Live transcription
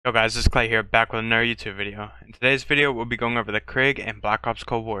Yo guys, this is Klay here, back with another YouTube video. In today's video, we'll be going over the Krig and Black Ops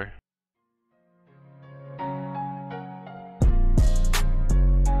Cold War.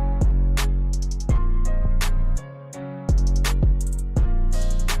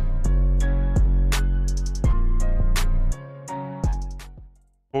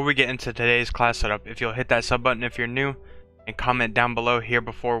 Before we get into today's class setup, if you'll hit that sub button if you're new, and comment down below here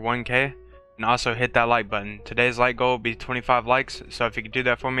before 1K. And also hit that like button. Today's like goal will be 25 likes, so if you could do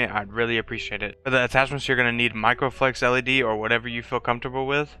that for me, I'd really appreciate it. For the attachments, you're going to need microflex LED or whatever you feel comfortable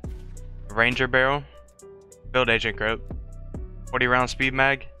with, a Ranger barrel, field agent grip, 40 round speed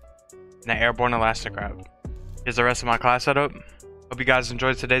mag, and an airborne elastic wrap. Here's the rest of my class setup. Hope you guys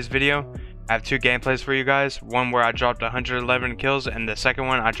enjoyed today's video. I have two gameplays for you guys, one where I dropped 111 kills and the second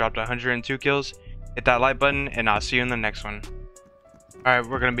one I dropped 102 kills. Hit that like button and I'll see you in the next one. Alright,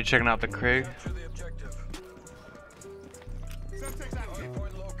 we're going to be checking out the Krig.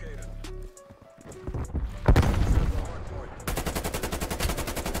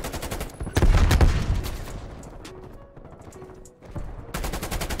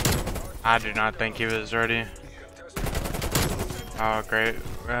 I do not think he was ready. Oh great,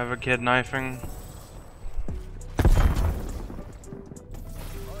 we have a kid knifing.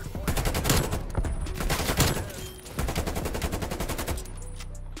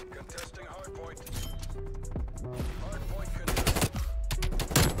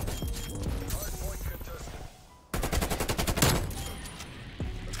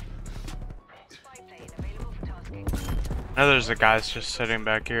 I know there's a guy just sitting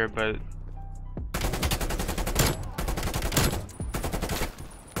back here, but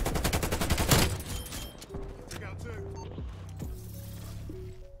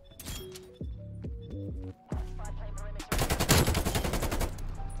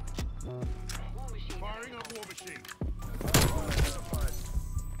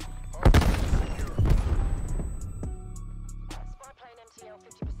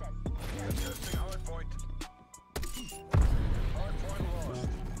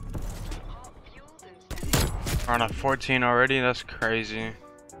we're on a 14 already. That's crazy.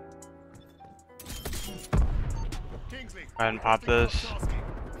 Go ahead and pop this.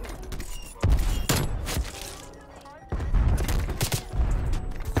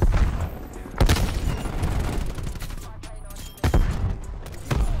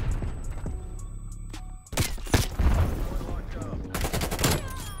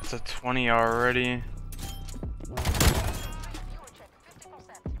 It's a 20 already.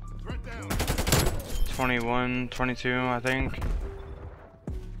 21, 22, I think.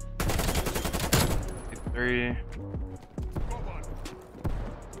 3.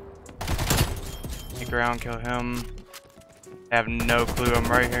 Take around, kill him. I have no clue, I'm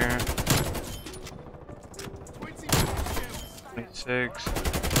right here. 26,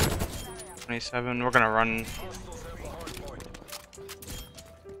 27, we're gonna run.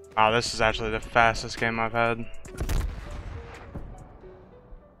 Wow, this is actually the fastest game I've had.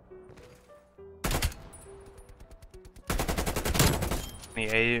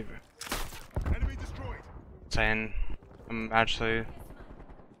 Enemy destroyed. Insane. I'm actually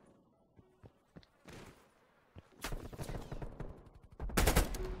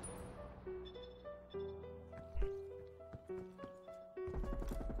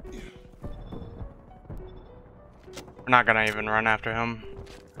we're not gonna even run after him.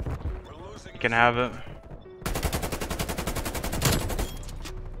 You can have it.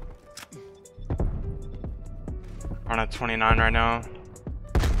 We're on a 29 right now.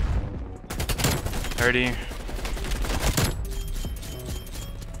 30.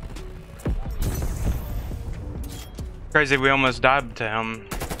 Crazy, we almost died to him.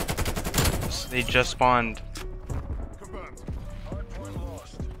 He just spawned.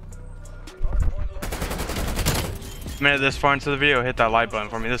 Made it this far into the video, hit that like button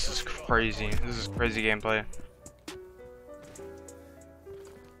for me. This is crazy. This is crazy gameplay.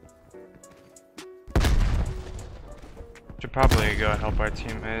 Should probably go help our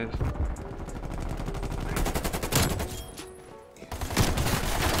teammates.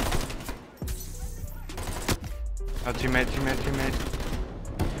 Oh, teammate.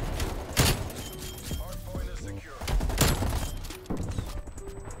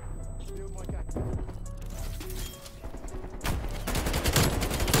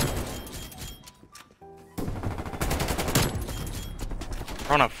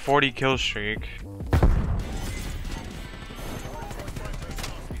 We're on a 40 kill streak.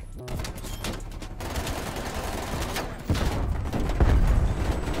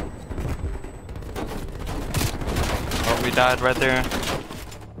 We died right there.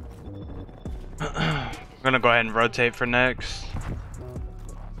 I'm gonna go ahead and rotate for next.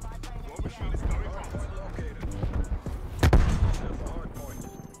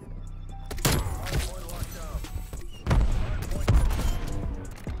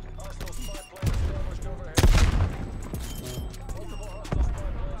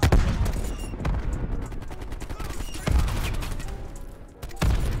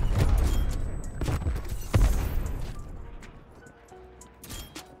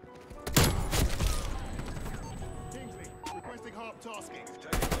 Tasking.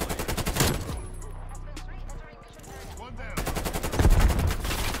 One down.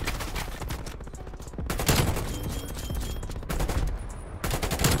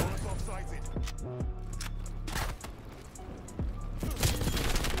 Off-sighted.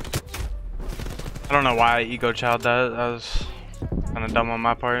 I don't know why I ego chowed that. That was kind of dumb on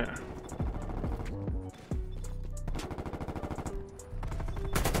my part.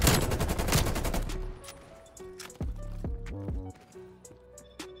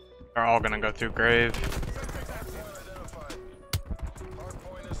 They're all gonna go through grave.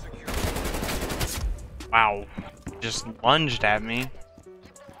 Wow. Just lunged at me.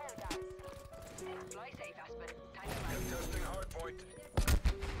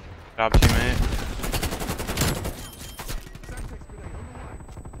 Good job, teammate.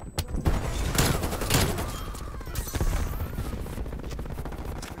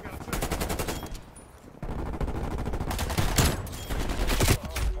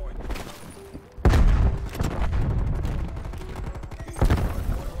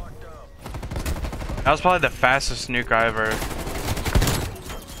 That was probably the fastest nuke I ever.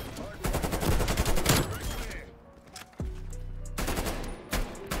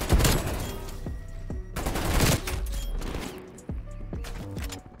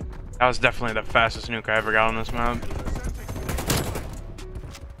 That was definitely the fastest nuke I ever got on this map.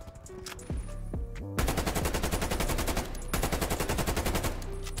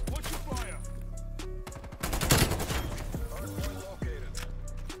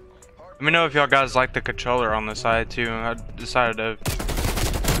 Let me know if y'all guys like the controller on the side too. I decided to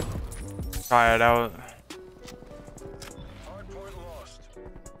try it out.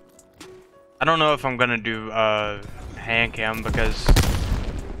 I don't know if I'm gonna do hand cam because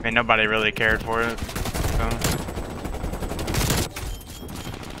I mean nobody really cared for it. So.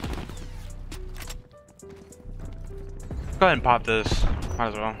 Go ahead and pop this. Might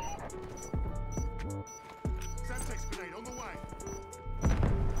as well.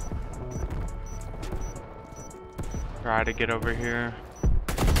 Try to get over here.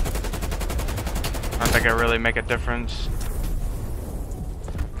 I don't think it really make a difference.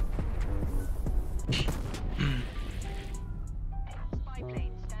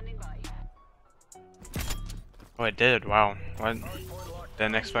 Oh, it did. Wow. What?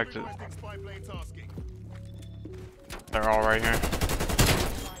 Didn't expect it. They're all right here.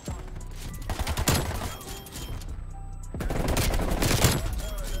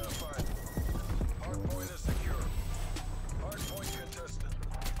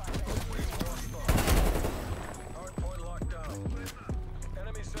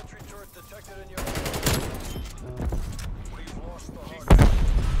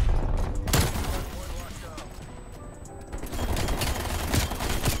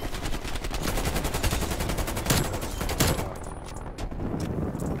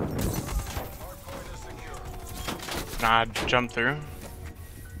 Nah, jump through.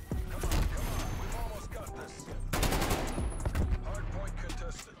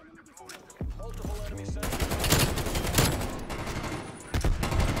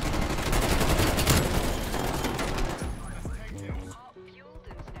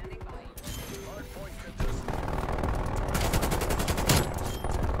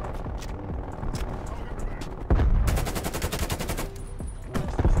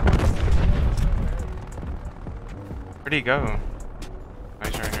 Where'd he go? Oh,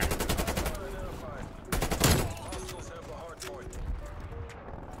 he's right here.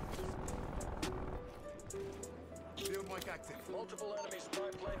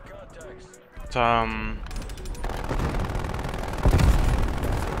 It's,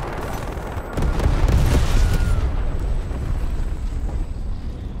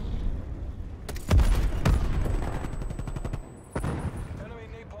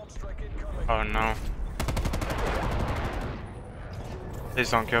 oh no. Please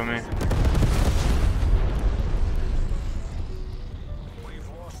don't kill me.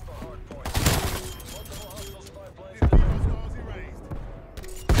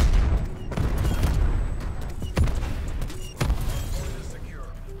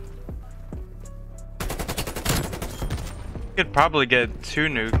 Could probably get 2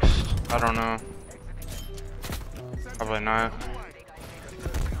 nukes. I don't know. Probably not.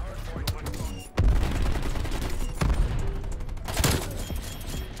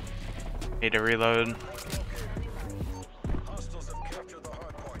 Need to reload. Hostiles have captured the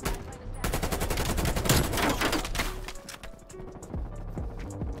hard point.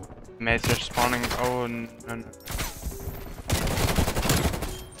 Mates are spawning. Oh no, no.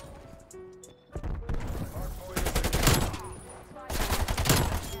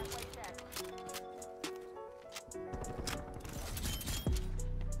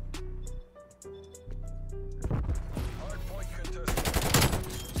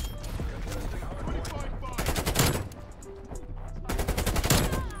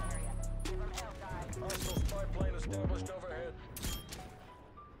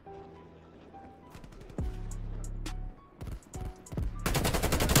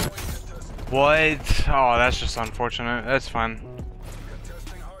 What? Oh, that's just unfortunate. That's fine.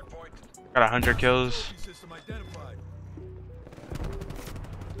 Got 100 kills. System identified.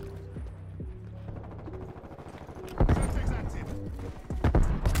 Sensors active.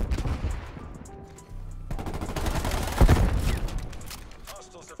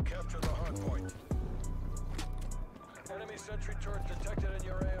 Hostiles have captured the hard point. Enemy sentry turret detected in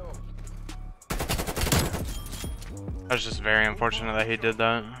your AO. That's just very unfortunate that he did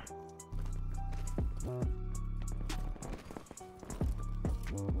that.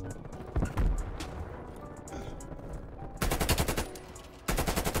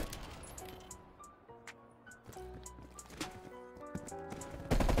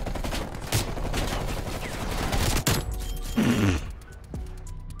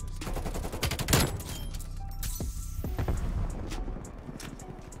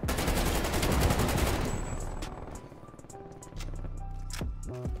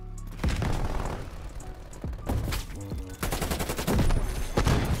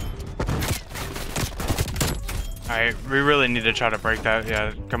 Alright, we really need to try to break that.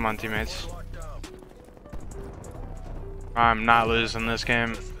 Yeah, come on, teammates. I'm not losing this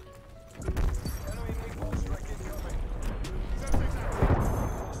game.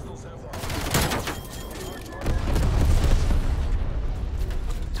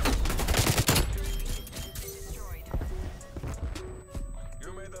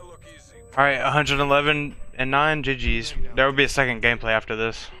 Alright, 111 and 9, GG's. There will be a second gameplay after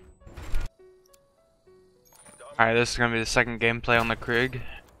this. Alright, this is gonna be the second gameplay on the Krig.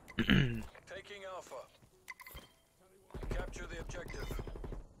 Taking Alpha. Capture the objective.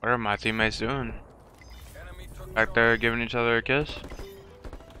 What are my teammates doing? Enemy took Back there giving each other a kiss?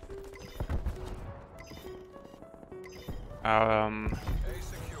 A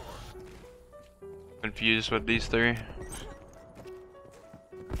secure. Confused with these three.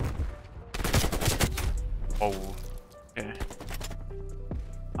 Oh, okay.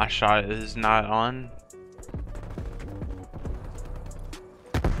 My shot is not on.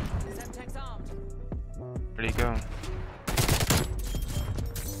 Where'd he go?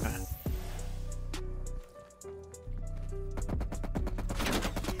 Okay.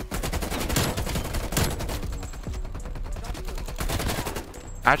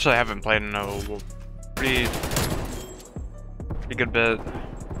 Actually, I haven't played in a pretty good bit.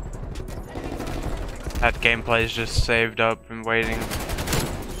 That gameplay's just saved up and waiting.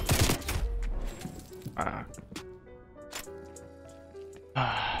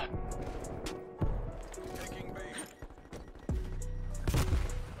 Taking B.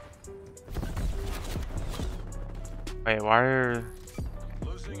 Wait, why are...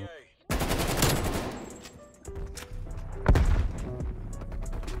 Losing A.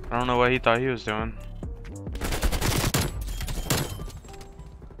 I don't know what he thought he was doing.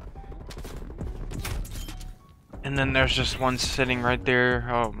 And then there's just one sitting right there.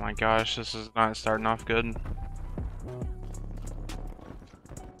 Oh my gosh, this is not starting off good.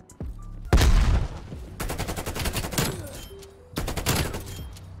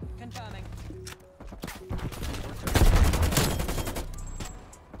 Confirming.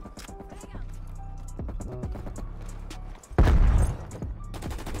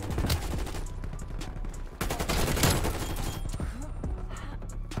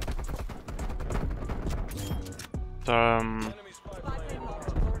 So, Enemy spy plane.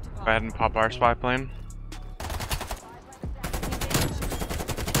 go ahead and pop our spy plane.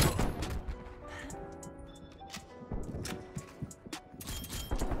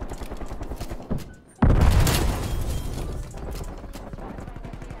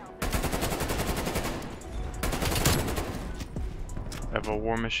 I have a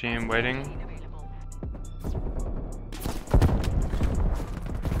war machine waiting.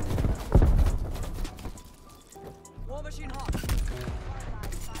 War machine hot.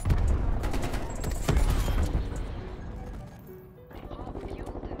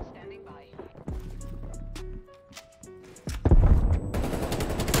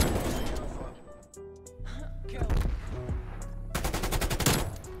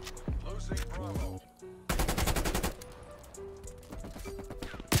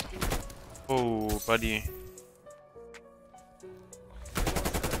 Oh, buddy.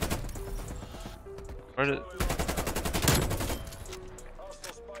 Where did...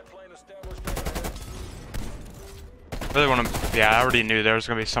 Hostile spy plane established overhead. Really want to... Yeah, I already knew there was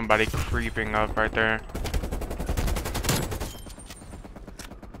going to be somebody creeping up right there.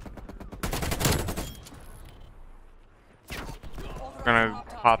 I'm gonna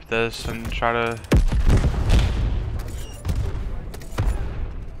pop this and try to...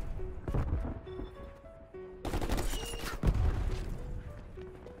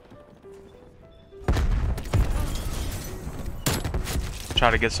 Try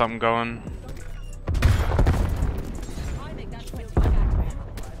to get something going. I make that 25 active.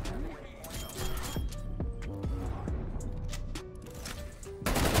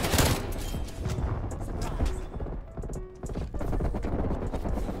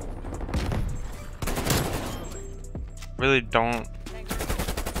 Really don't...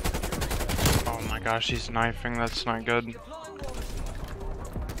 Oh my gosh, he's knifing. That's not good.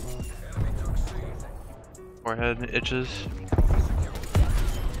 Forehead itches.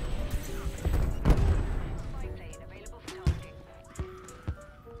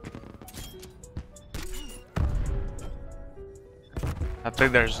 I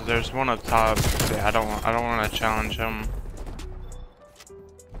think there's one up top. Yeah, I don't want to challenge him.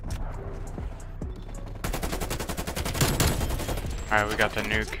 All right, we got the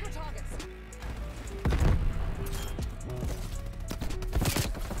nuke.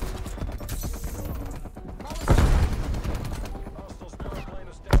 Hostile spy plane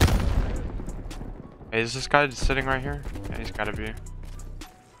established overhead. Hey, is this guy just sitting right here? Yeah, he's gotta be.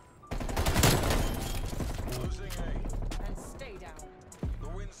 Losing A. And stay down. The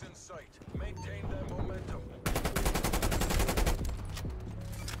wind's in sight. Maintain that momentum.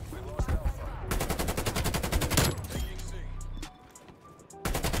 We lost Alpha. Taking C.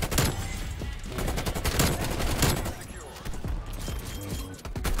 Secure.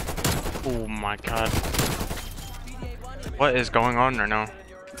 Oh my god. BDA-1 What is going on right now?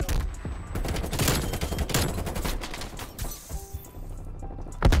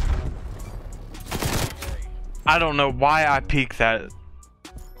 I don't know why I peeked that.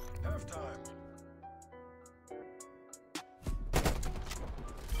 Halftime.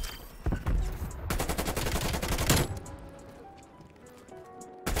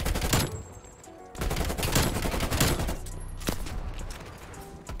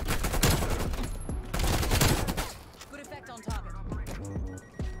 Good effect on target.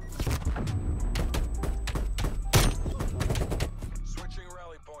 Switching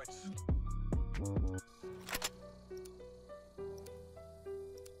rally points.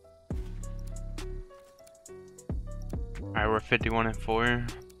 Alright, we're 51 and 4.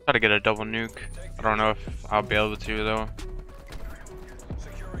 Try to get a double nuke. I don't know if I'll be able to though.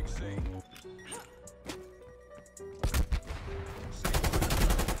 Securing C.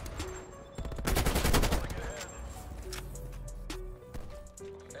 Falling ahead.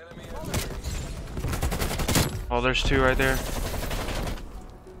 Enemy ahead. Oh, there's two right there.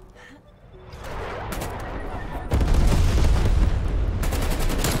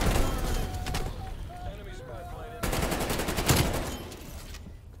 Enemy spy plane in.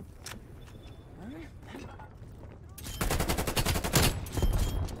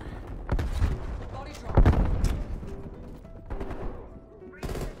 Body drop.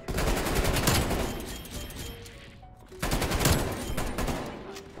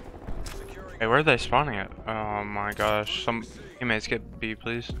 Securing Hey, where are they spawning at? Oh my gosh. Some teammates get B,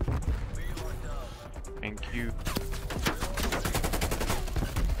 please. B locked down. Thank you.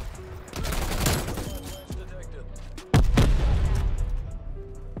 Planes detected.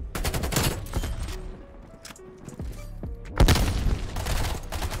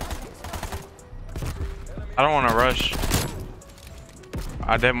 I don't want to rush.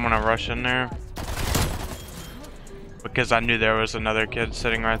 I didn't want to rush in there because I knew there was another kid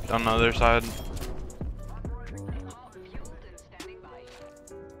sitting right on the other side.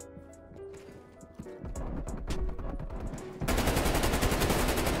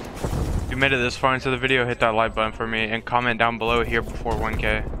 If you made it this far into the video, hit that like button for me and comment down below here before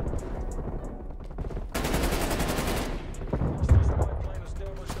 1K. Hostile spy plane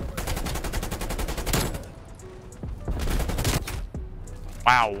established overhead.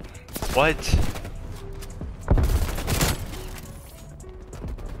 Wow. What?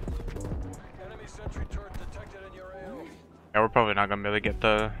 Enemy sentry turret detected in your AO. Yeah, we're probably not gonna be able to get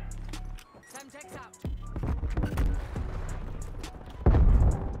the... Semtex out.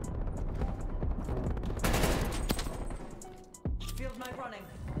 Field knife running.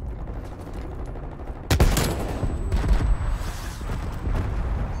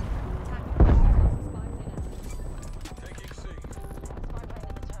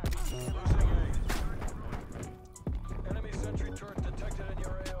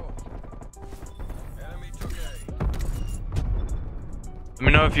 Let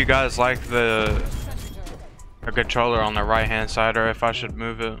me know if you guys like the controller on the right hand side or if I should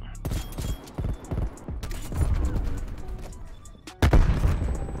move it.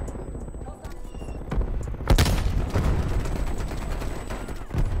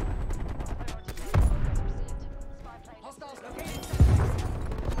 Hostiles located.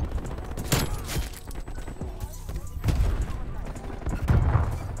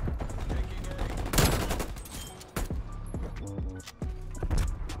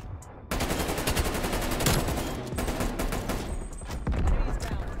 Enemies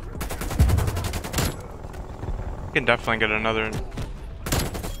down. You can definitely get another.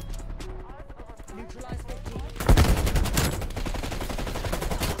 Neutralize 15.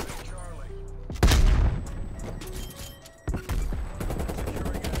 Charlie.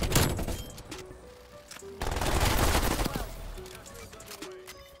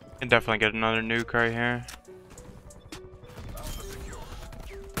 You can definitely get another nuke right here.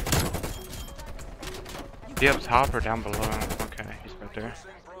 Is he up top or down below? Okay, he's right there.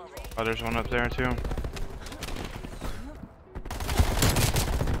 Oh, there's one up there too.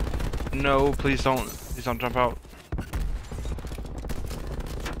 No, please don't jump out.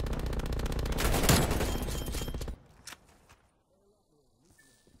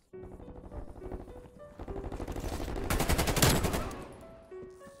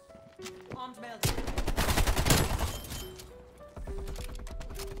 Armed male.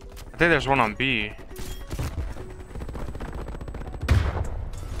 I think there's one on B.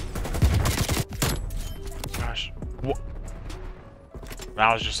 Gosh, what?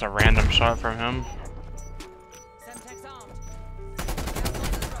 That was just a random shot from him. Semtex armed.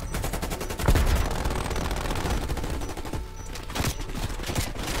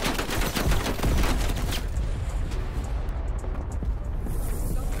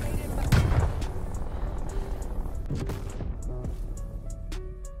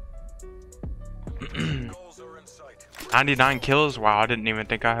 Goals are in sight. 99 kills? Wow, I didn't even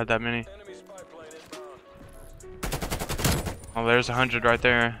think I had that many. Enemy spy plane inbound. Oh, there's 100 right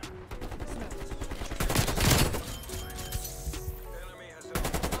there. Enemy has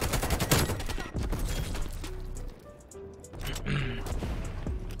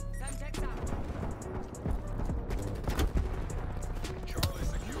Semtex out. Charlie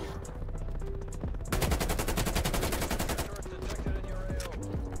secure. Turret detected in your AO.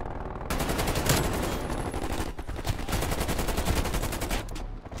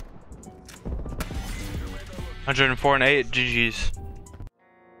 104 and 8, GG's.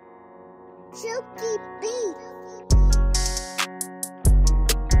 Chokey beef.